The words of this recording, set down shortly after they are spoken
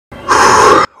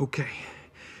Okay,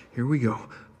 here we go.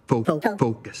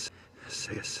 Focus.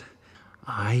 Sis.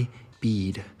 I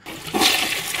feed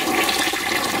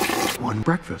one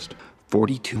breakfast.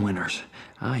 42 winners.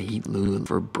 I eat Lulu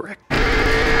for breakfast.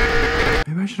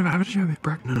 Maybe I should have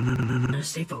breakfast. No.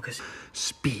 Stay focused.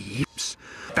 Speeds.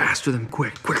 Faster than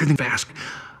quick. Quicker than fast.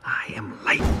 I am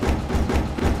light.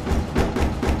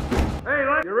 Hey,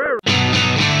 light. You're rare.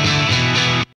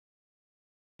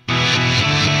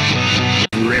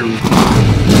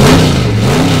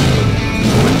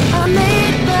 I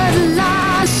made but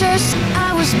lashes.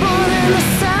 I was born in the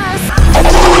south.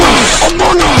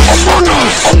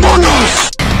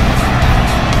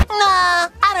 Nah,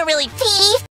 I don't really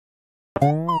pee.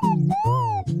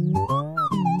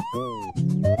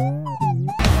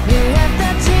 You left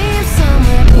that team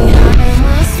somewhere behind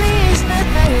my streets.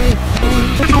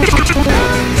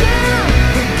 Down,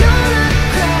 we're gonna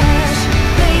crash.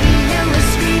 Baby, you were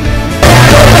screaming.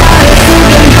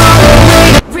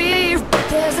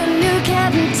 There's a new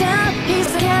cat in town. He's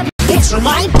the cat. It's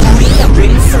my booty, I'm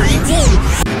ready for a day.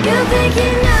 You think you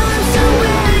know him so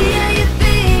well, yeah, you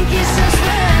think he's so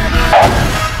clever.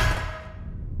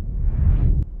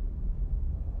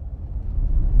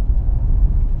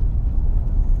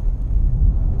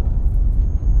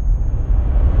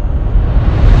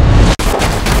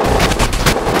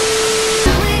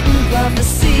 Waiting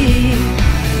prophecy.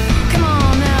 Come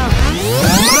on now.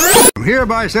 I'm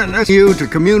hereby sentence you to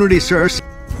community service.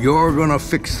 You're gonna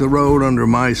fix the road under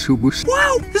my super.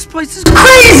 Wow, this place is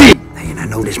crazy! And I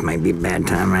know this might be a bad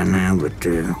time right now, but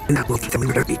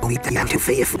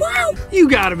Wow, you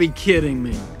gotta be kidding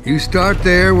me. You start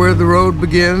there where the road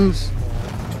begins.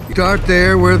 Start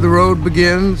there where the road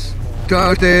begins.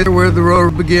 Start there where the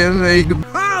road begins.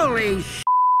 Holy sh**.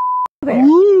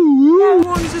 How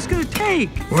long is this gonna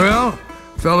take? Well,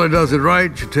 fella does it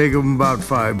right, should take him about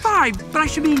 5. 5, but I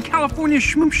should be in California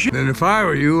shmoop. Then if I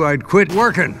were you, I'd quit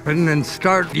working and then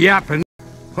start yapping.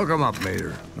 Hook 'em up,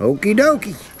 Mater. okie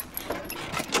dokie.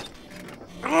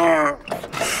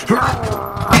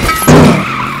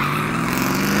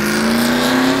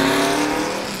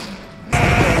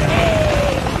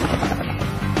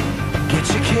 Get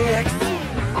your kicks.